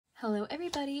Hello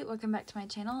everybody, welcome back to my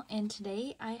channel, and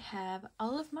today I have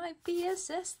all of my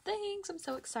BSS things. I'm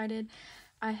so excited.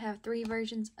 I have 3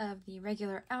 versions of the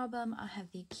regular album. I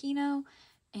have the Kinho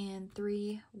and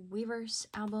 3 weverse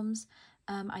albums.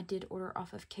 I did order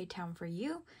off of K-Town for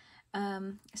You.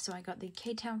 So I got the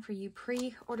K-Town for You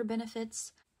pre-order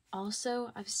benefits.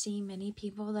 Also, I've seen many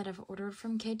people that have ordered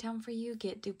from K-Town for You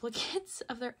get duplicates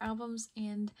of their albums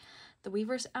and the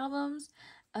weverse albums.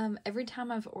 Every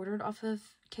time I've ordered off of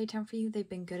K-Town for You, they've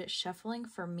been good at shuffling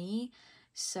for me,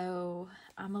 so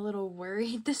I'm a little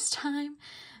worried this time,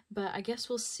 but I guess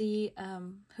we'll see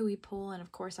who we pull, and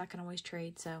of course I can always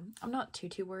trade, so I'm not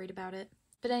too worried about it.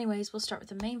 But anyways, we'll start with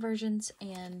the main versions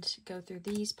and go through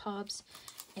these pobs,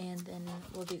 and then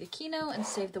we'll do the Kinho and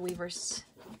save the weverse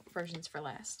versions for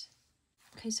last.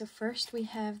 Okay, so first we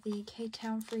have the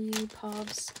K-Town for You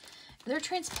pobs. They're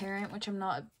transparent, which I'm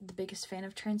not the biggest fan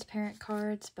of transparent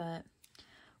cards, but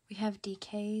we have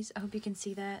DKs. I hope you can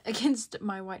see that against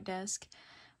my white desk.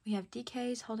 We have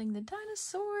DKs holding the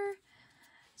dinosaur.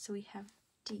 So we have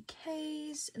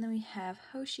DKs, and then we have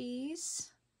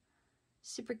Hoshi's.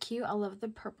 Super cute. I love the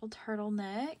purple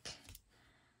turtleneck.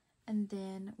 And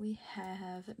then we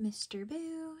have Mr.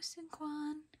 Boo,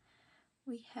 Sunquan.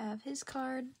 We have his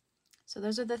card. So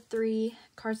those are the 3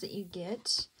 cards that you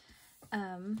get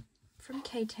from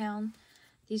K-Town.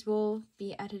 These will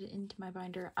be added into my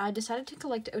binder. I decided to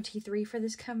collect OT3 for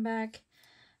this comeback.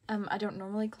 I don't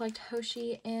normally collect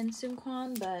Hoshi and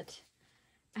Sunquan, but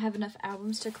I have enough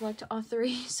albums to collect all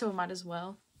 3, so I might as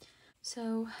well.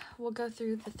 So we'll go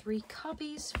through the 3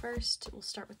 copies first. We'll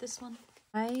start with this one.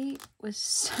 I was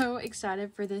so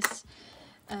excited for this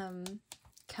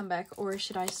comeback, or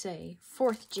should I say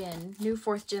 4th gen, new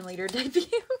 4th gen leader debut.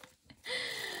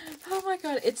 Oh my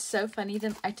god, it's so funny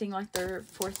them acting like they're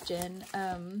 4th gen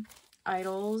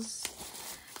idols.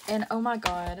 And oh my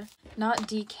god, not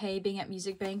DK being at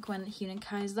Music Bank when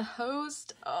Kai is the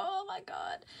host. Oh my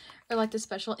god. Or like the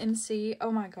special MC.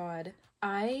 Oh my god.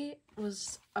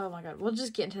 Oh my god, we'll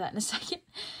just get into that in a second.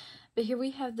 But here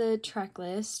we have the track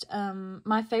list.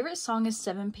 My favorite song is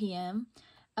 7 p.m.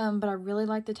 But I really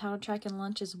like the title track and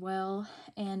Lunch as well.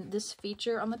 And this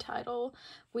feature on the title,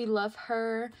 we love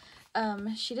her.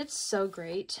 She did so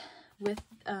great with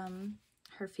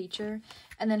her feature,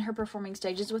 and then her performing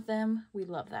stages with them, we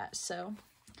love that. So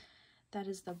that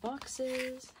is the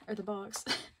boxes, or the box.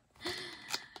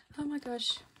 Oh my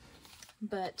gosh.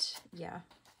 But yeah,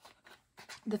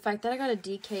 the fact that I got a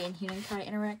DK and Kai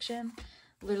interaction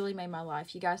literally made my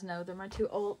life. You guys know they're my 2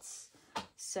 ults,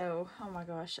 so oh my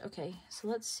gosh. Okay, so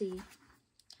let's see.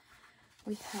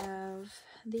 We have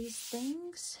these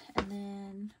things, and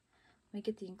then let me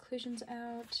get the inclusions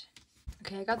out.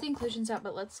 Okay, I got the inclusions out,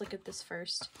 but let's look at this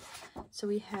first. So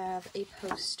we have a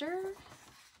poster.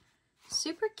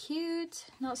 Super cute.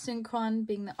 Not Sunquan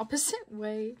being the opposite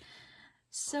way.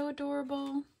 So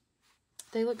adorable.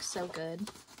 They look so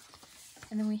good.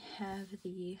 And then we have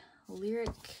the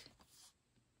lyric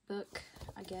book,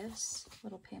 I guess.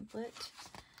 Little pamphlet.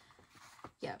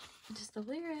 Yeah, just the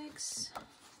lyrics.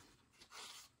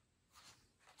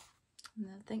 And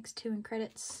the thanks to and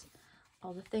credits.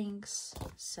 All the things.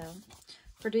 So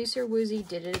producer Woozy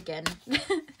did it again.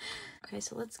 Okay,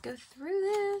 so let's go through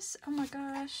this. Oh my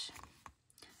gosh,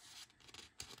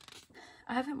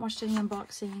 I haven't watched any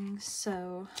unboxings,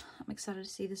 so I'm excited to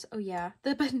see this. Oh yeah,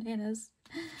 the bananas.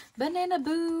 Banana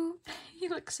Boo. He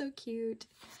looks so cute.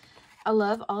 I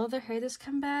love all of their hair this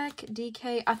comeback.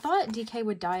 DK, I thought DK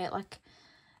would dye it like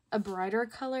a brighter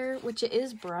color, which it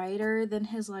is brighter than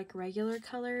his like regular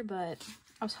color, but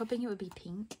I was hoping it would be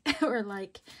pink or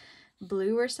like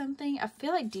blue or something. I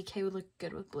feel like DK would look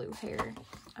good with blue hair.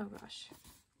 Oh gosh.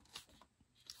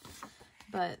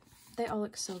 But they all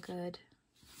look so good.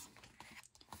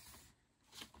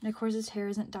 And of course his hair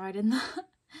isn't dyed in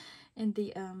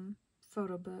the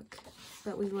photo book.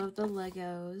 But we love the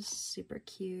Legos. Super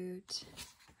cute.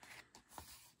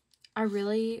 I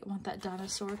really want that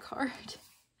dinosaur card.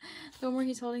 The one where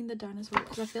he's holding the dinosaur,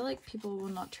 because I feel like people will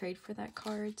not trade for that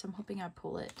card, so I'm hoping I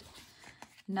pull it.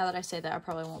 Now that I say that, I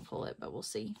probably won't pull it, but we'll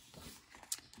see.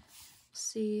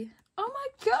 See. Oh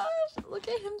my gosh, look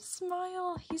at him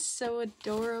smile. He's so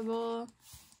adorable.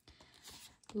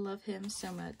 Love him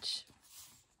so much.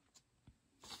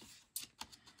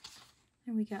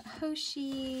 And we got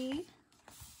Hoshi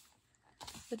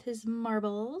with his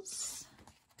marbles.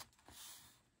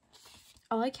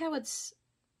 I like how it's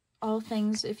all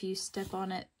things, if you step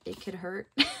on it, it could hurt.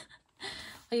 Like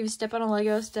if you step on a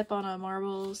Lego, step on a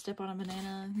marble, step on a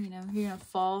banana, you know, you're gonna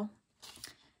fall.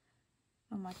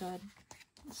 Oh my god.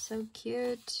 It's so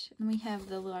cute. And we have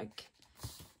the like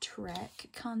track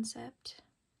concept.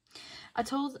 I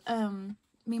told,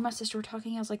 me and my sister were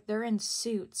talking, I was like, they're in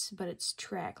suits, but it's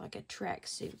track, like a track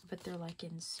suit, but they're like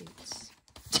in suits.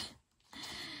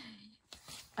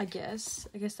 I guess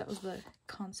that was the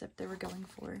concept they were going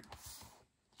for.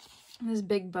 And this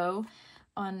big bow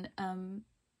on,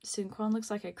 Seungkwan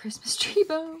looks like a Christmas tree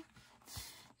bow.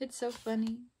 It's so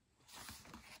funny.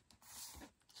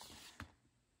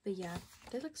 But yeah,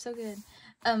 they look so good.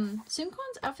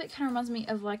 Seungkwan's outfit kind of reminds me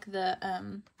of like the,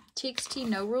 TXT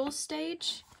No Rules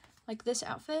stage. Like this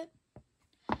outfit.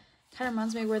 Kind of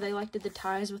reminds me where they like did the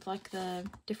ties with like the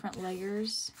different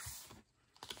layers.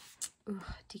 Ooh,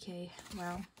 DK.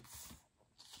 Wow.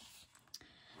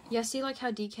 Yeah, see like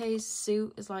how DK's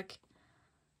suit is like,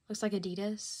 looks like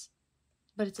Adidas,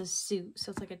 but it's a suit,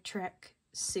 so it's like a track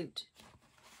suit.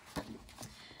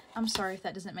 I'm sorry if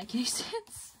that doesn't make any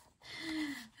sense.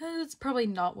 It's probably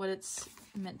not what it's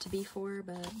meant to be for,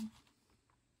 but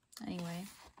anyway.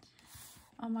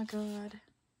 Oh my god.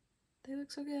 They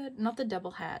look so good. Not the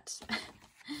double hats.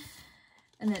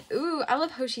 And then, ooh, I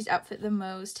love Hoshi's outfit the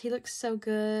most. He looks so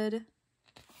good.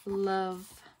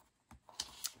 Love.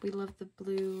 We love the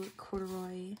blue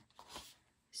corduroy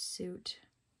suit.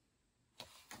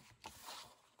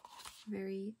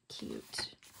 Very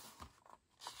cute.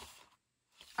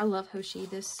 I love Hoshi.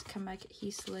 This comeback, he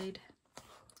slayed.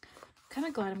 Kind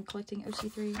of glad I'm collecting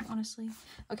OT3, honestly.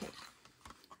 Okay,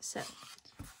 so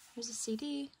here's a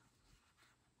CD.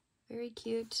 Very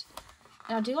cute.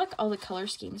 And I do like all the color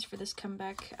schemes for this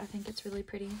comeback. I think it's really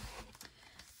pretty.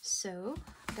 So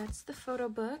that's the photo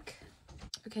book.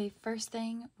 Okay, first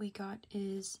thing we got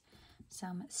is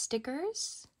some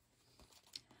stickers.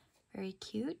 Very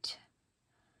cute.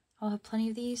 I'll have plenty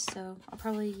of these, so I'll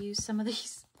probably use some of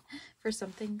these for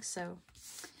something. So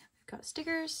we've got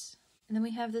stickers. And then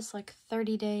we have this like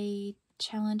 30-day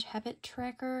challenge habit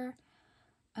tracker.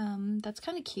 That's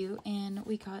kind of cute. And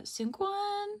we got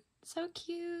Seungkwan. So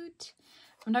cute.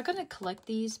 I'm not going to collect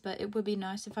these, but it would be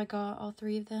nice if I got all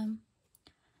 3 of them.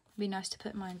 It'd be nice to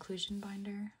put in my inclusion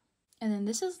binder. And then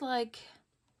this is like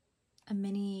a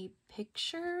mini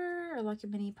picture or like a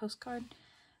mini postcard.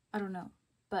 I don't know.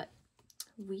 But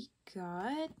we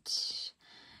got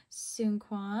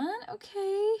Seungkwan.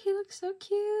 Okay, he looks so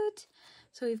cute.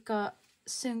 So we've got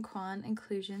Seungkwan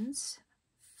inclusions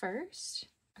first.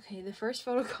 Okay, the first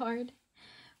photo card.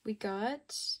 We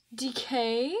got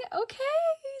DK. Okay,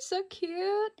 so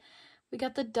cute. We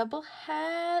got the double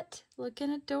hat.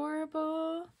 Looking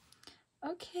adorable.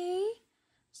 Okay,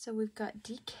 so we've got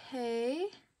DK.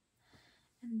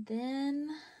 And then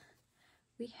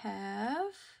we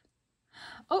have...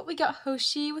 oh, we got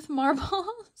Hoshi with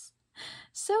marbles.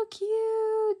 So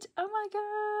cute. Oh my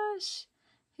gosh.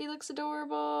 He looks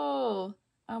adorable.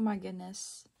 Oh my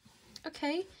goodness.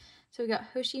 Okay, so we got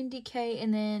Hoshi and DK,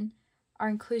 and then our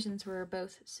inclusions were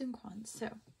both Seungkwan. So,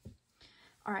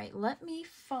 alright, let me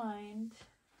find...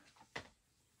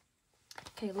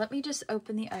 okay, let me just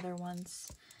open the other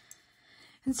ones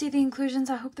and see the inclusions.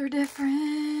 I hope they're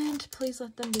different. Please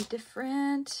let them be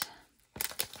different.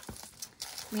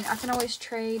 I mean, I can always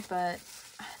trade, but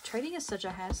trading is such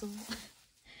a hassle.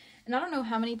 And I don't know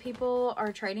how many people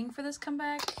are trading for this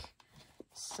comeback,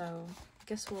 so I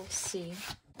guess we'll see.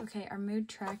 Okay, our mood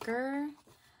tracker.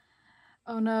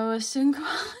 Oh no, a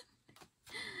Seungkwan.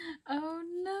 Oh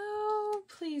no,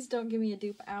 please don't give me a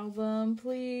dupe album,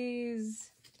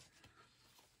 please.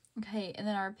 Okay, and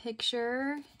then our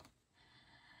picture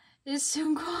is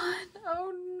Seungkwan.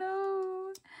 Oh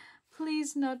no,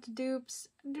 please not dupes.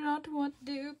 I do not want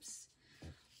dupes.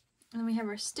 And then we have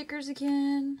our stickers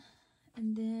again.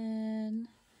 And then,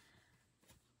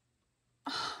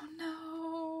 oh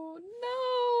no,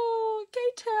 no,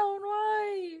 K-Town,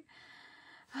 why?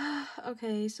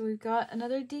 Okay, so we've got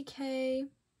another DK.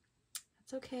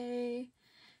 That's okay.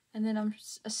 And then I'm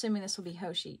assuming this will be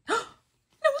Hoshi. No,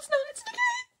 it's not, it's DK!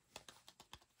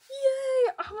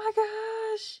 Yay! Oh my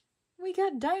gosh! We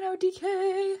got Dino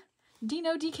DK.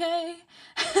 Dino DK.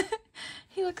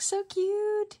 He looks so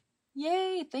cute.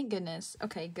 Yay, thank goodness.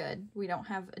 Okay, good. We don't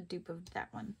have a dupe of that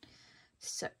one.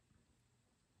 So,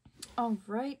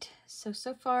 alright. So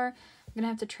far, I'm gonna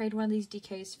have to trade one of these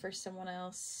DKs for someone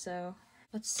else. So,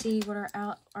 let's see what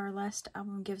our last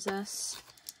album gives us.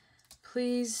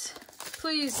 Please,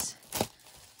 please.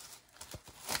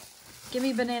 Give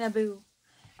me Banana Boo.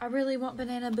 I really want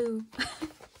Banana Boo.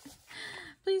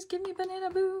 Please give me Banana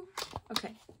Boo.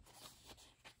 Okay.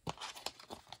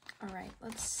 Alright,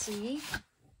 let's see.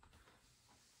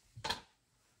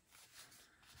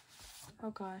 Oh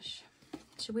gosh.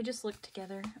 Should we just look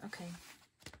together? Okay.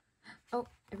 Oh,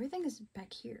 everything is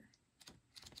back here.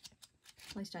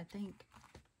 At least I think.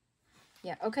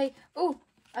 Yeah, okay. Oh,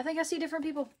 I think I see different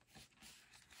people.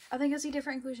 I think I see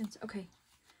different inclusions. Okay.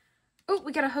 Oh,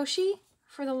 we got a Hoshi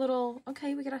for the little...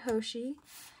 Okay, we got a Hoshi.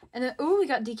 And then, oh, we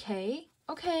got DK.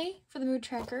 Okay, for the mood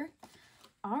tracker.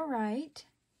 All right.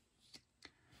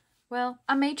 Well,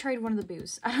 I may trade one of the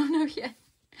boos. I don't know yet.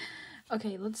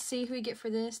 Okay, let's see who we get for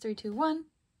this. 3, 2, 1.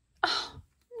 Oh,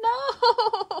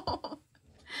 no!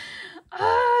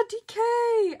 Ah,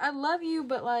 DK! I love you,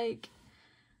 but like...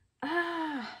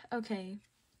 Ah, okay.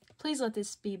 Please let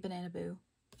this be Banana Boo.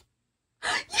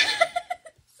 Yes!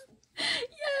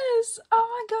 Yes! Oh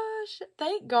my gosh.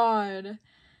 Thank God.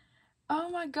 Oh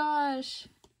my gosh.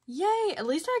 Yay! At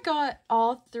least I got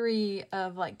all 3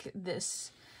 of like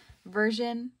this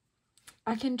version.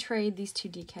 I can trade these 2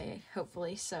 DK,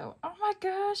 hopefully. So, oh my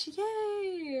gosh,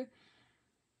 yay!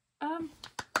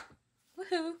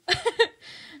 Woohoo!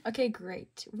 Okay,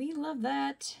 great. We love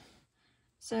that.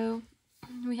 So,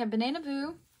 we have Banana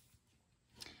Boo,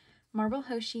 Marble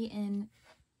Hoshi, and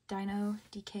Dino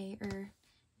DK, or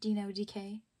Dino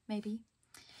DK, maybe.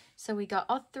 So we got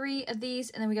all 3 of these,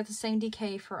 and then we got the same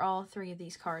DK for all 3 of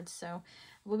these cards. So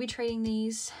we'll be trading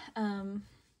these.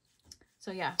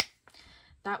 So yeah,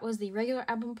 that was the regular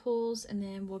album pulls, and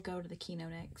then we'll go to the Kinho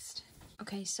next.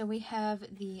 Okay, so we have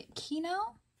the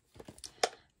Kinho.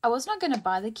 I was not going to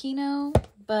buy the Kinho,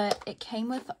 but it came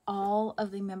with all of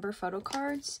the member photo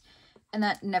cards, and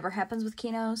that never happens with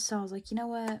Kinho, so I was like, you know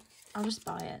what, I'll just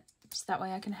buy it. So that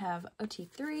way I can have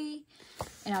OT3,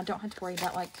 and I don't have to worry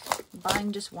about, like,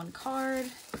 buying just one card.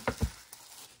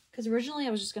 Because originally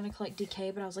I was just going to collect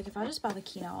DK, but I was like, if I just buy the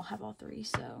Kinho, I'll have all 3,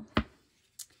 so...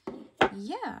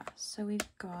 Yeah, so we've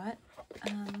got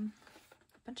a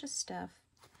bunch of stuff.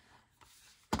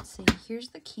 Let's see, here's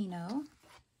the Kinho.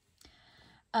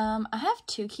 I have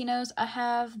 2 Kinhos. I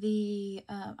have the,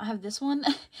 I have this one,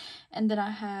 and then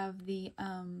I have the,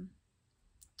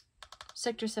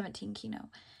 Sector 17 Kinho.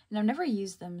 And I've never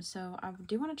used them, so I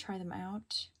do want to try them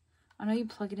out. I know you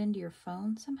plug it into your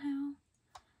phone somehow,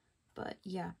 but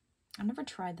yeah, I've never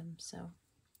tried them, so.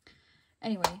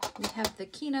 Anyway, we have the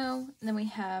Kinho, and then we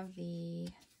have the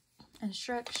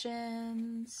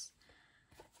instructions.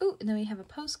 Ooh, and then we have a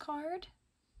postcard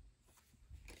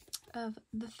of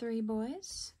the 3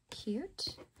 boys.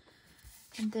 Cute.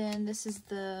 And then this is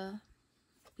the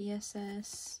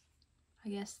BSS, I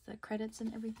guess the credits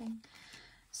and everything.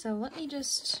 So let me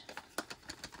just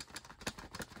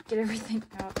get everything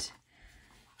out.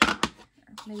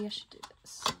 Maybe I should do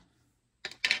this.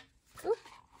 Oop.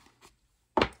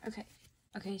 Okay.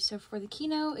 Okay, so for the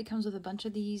Kinho, it comes with a bunch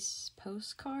of these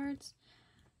postcards.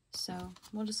 So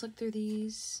we'll just look through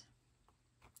these.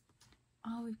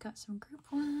 Oh, we've got some group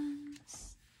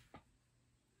ones.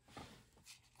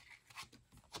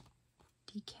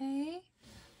 DK.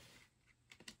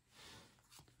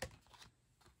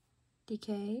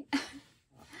 DK.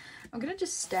 I'm gonna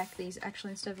just stack these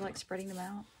actually instead of like spreading them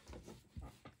out.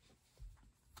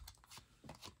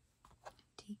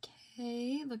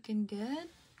 DK, looking good.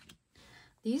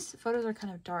 These photos are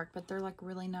kind of dark, but they're like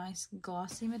really nice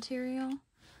glossy material.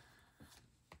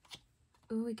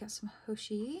 Ooh, we got some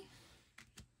Hoshi.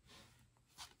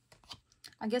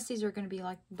 I guess these are going to be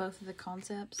like both of the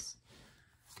concepts,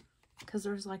 because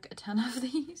there's like a ton of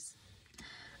these.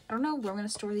 I don't know where I'm going to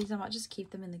store these. I might just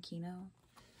keep them in the Kinho.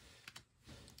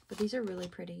 But these are really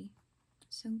pretty.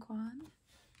 Seungkwan.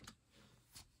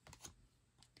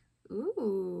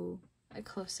 Ooh, a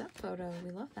close-up photo.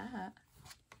 We love that.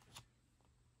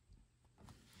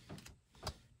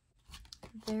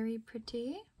 Very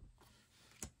pretty.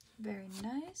 Very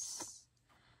nice.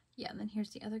 Yeah, and then here's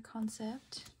the other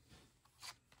concept.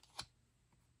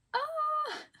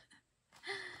 Ah!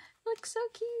 Looks so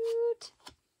cute.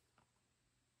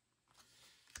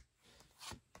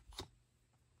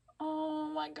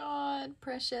 Oh my god,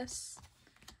 precious.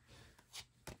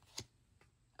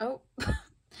 Oh,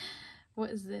 what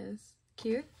is this?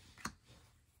 Cute.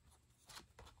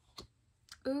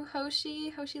 Ooh,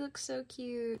 Hoshi. Hoshi looks so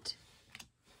cute.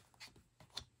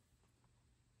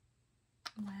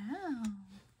 Wow.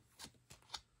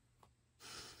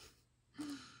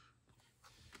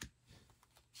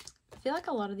 I feel like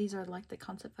a lot of these are like the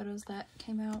concept photos that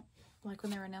came out like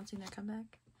when they were announcing their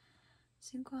comeback.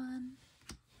 Seungkwan.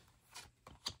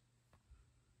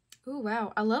 Ooh,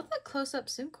 wow. I love the close-up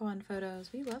Seungkwan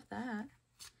photos. We love that.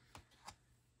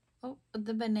 Oh,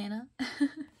 the banana.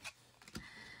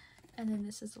 And then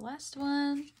this is the last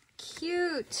one.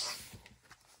 Cute.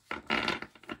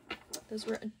 Those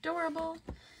were adorable.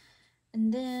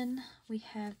 And then we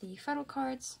have the photo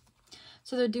cards.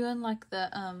 So they're doing like the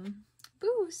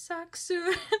boo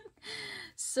Saksu.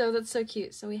 So that's so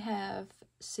cute. So we have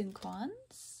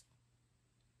Seungkwan's.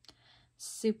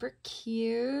 Super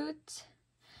cute.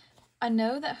 I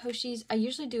know that Hoshi's, I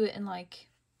usually do it in like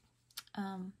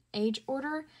age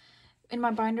order in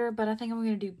my binder, but I think I'm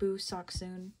going to do Boo Sock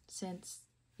soon since,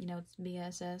 you know, it's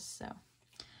BSS, so.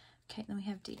 Okay, then we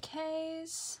have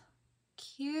DKs.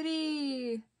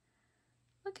 Cutie!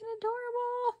 Looking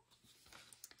adorable!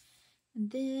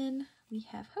 And then we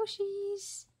have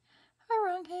Hoshi's.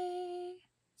 Harangue!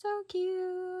 So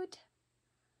cute!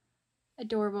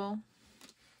 Adorable.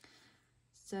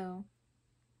 So,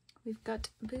 we've got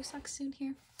Boo Sock soon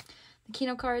here. The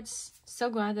Kinho cards, so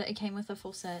glad that it came with a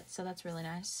full set, so that's really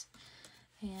nice.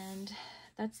 And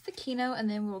that's the Kinho, and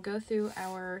then we'll go through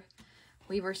our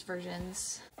weverse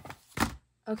versions.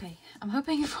 Okay, I'm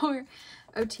hoping for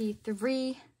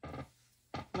OT3.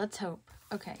 Let's hope.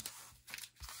 Okay.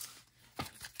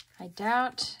 I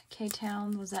doubt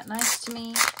K-Town was that nice to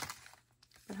me,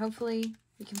 but hopefully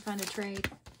we can find a trade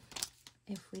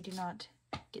if we do not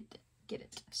get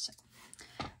it. So,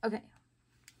 okay.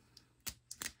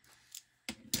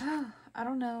 Oh, I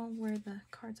don't know where the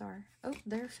cards are. Oh,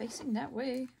 they're facing that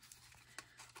way.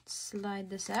 Let's slide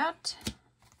this out.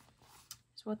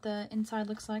 Here's what the inside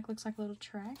looks like. Looks like a little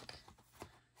track.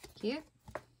 Cute.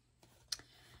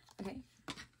 Okay.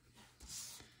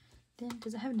 Then,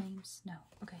 does it have names? No.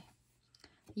 Okay.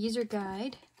 User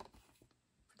guide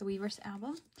for the weverse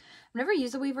album. I've never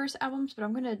used the weverse albums, but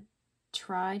I'm going to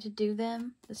try to do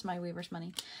them. This is my weverse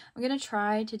money. I'm going to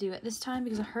try to do it this time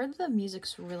because I heard the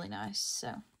music's really nice.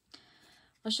 So,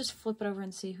 let's just flip it over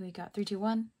and see who we got. 3, 2,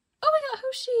 1. Oh, we got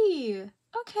Hoshi!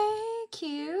 Okay,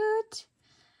 cute.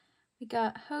 We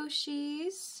got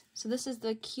Hoshi's. So this is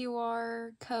the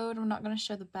QR code. I'm not going to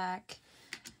show the back.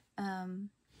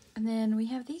 And then we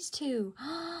have these two.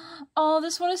 Oh,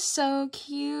 this one is so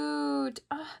cute.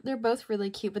 Oh, they're both really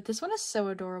cute, but this one is so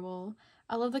adorable.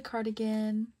 I love the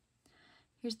cardigan.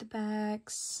 Here's the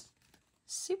backs.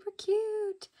 Super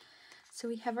cute. So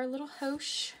we have our little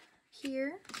Hosh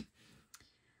here.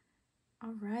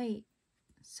 All right.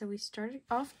 So we started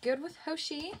off good with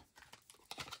Hoshi.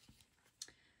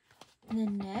 And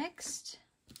then next,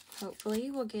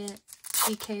 hopefully we'll get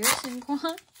DK or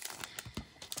Sinquan.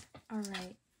 All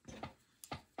right.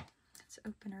 Let's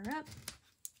open her up.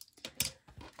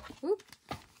 Whoop.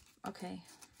 Okay.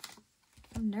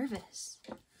 I'm nervous.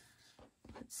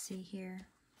 Let's see here.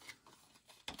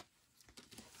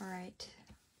 All right.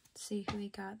 Let's see who we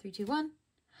got. 3, 2, 1.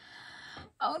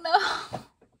 Oh no.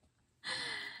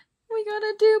 We got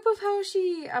a dupe of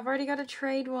Hoshi. I've already got a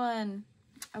trade one.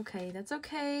 Okay, that's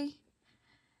okay.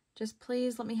 Just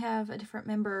please let me have a different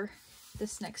member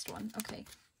this next one. Okay.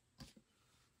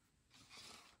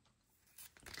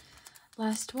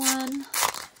 Last one.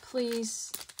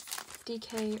 Please.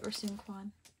 DK or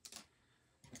Sinquan.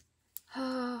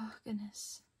 Oh,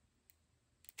 goodness.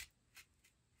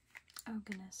 Oh,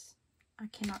 goodness. I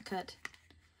cannot cut.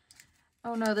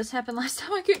 Oh, no. This happened last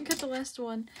time. I couldn't cut the last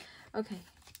one. Okay.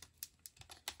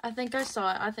 I think I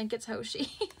saw it. I think it's Hoshi.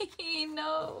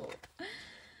 No.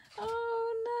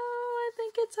 Oh, no. I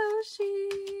think it's Hoshi.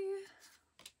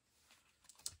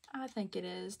 I think it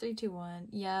is. 3, 2, 1.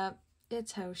 Yep.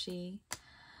 It's Hoshi.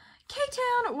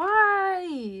 K-Town,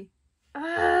 why?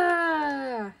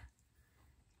 Ah.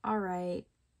 Alright.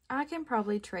 I can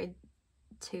probably trade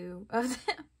 2 of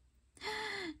them.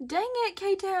 Dang it,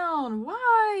 K-Town.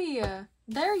 Why?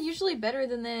 They're usually better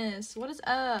than this. What is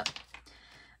up?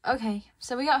 Okay,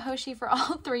 so we got Hoshi for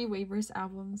all 3 weverse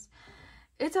albums.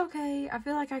 It's okay. I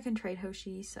feel like I can trade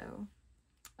Hoshi, so...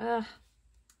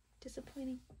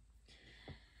 disappointing.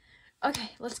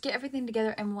 Okay, let's get everything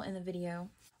together and we'll end the video.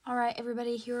 Alright,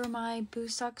 everybody, here are my Boo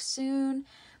Sock Soon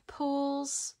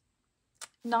pulls.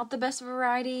 Not the best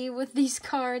variety with these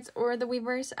cards or the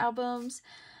weverse albums,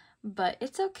 but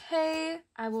it's okay.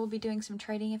 I will be doing some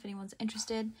trading if anyone's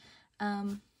interested.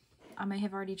 I may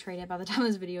have already traded by the time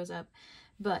this video is up,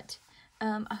 but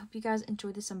I hope you guys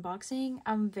enjoyed this unboxing.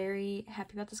 I'm very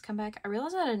happy about this comeback. I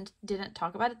realized I didn't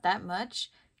talk about it that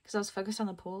much because I was focused on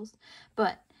the pulls,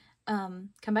 but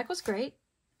comeback was great.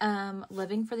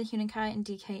 Living for the Huninkai and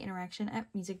DK interaction at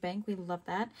Music Bank. We love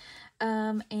that.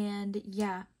 And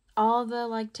yeah, all the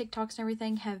like TikToks and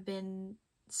everything have been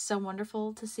so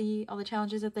wonderful to see all the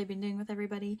challenges that they've been doing with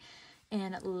everybody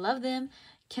and love them.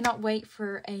 Cannot wait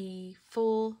for a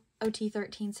full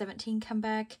OT13-17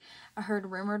 comeback. I heard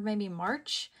rumored maybe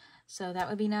March, so that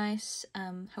would be nice.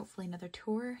 Hopefully another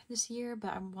tour this year,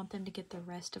 but I want them to get the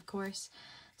rest, of course.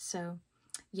 So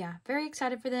yeah, very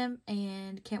excited for them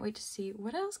and can't wait to see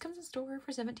what else comes in store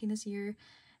for 17 this year.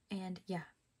 And yeah,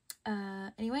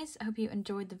 anyways, I hope you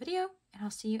enjoyed the video and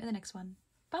I'll see you in the next one.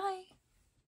 Bye!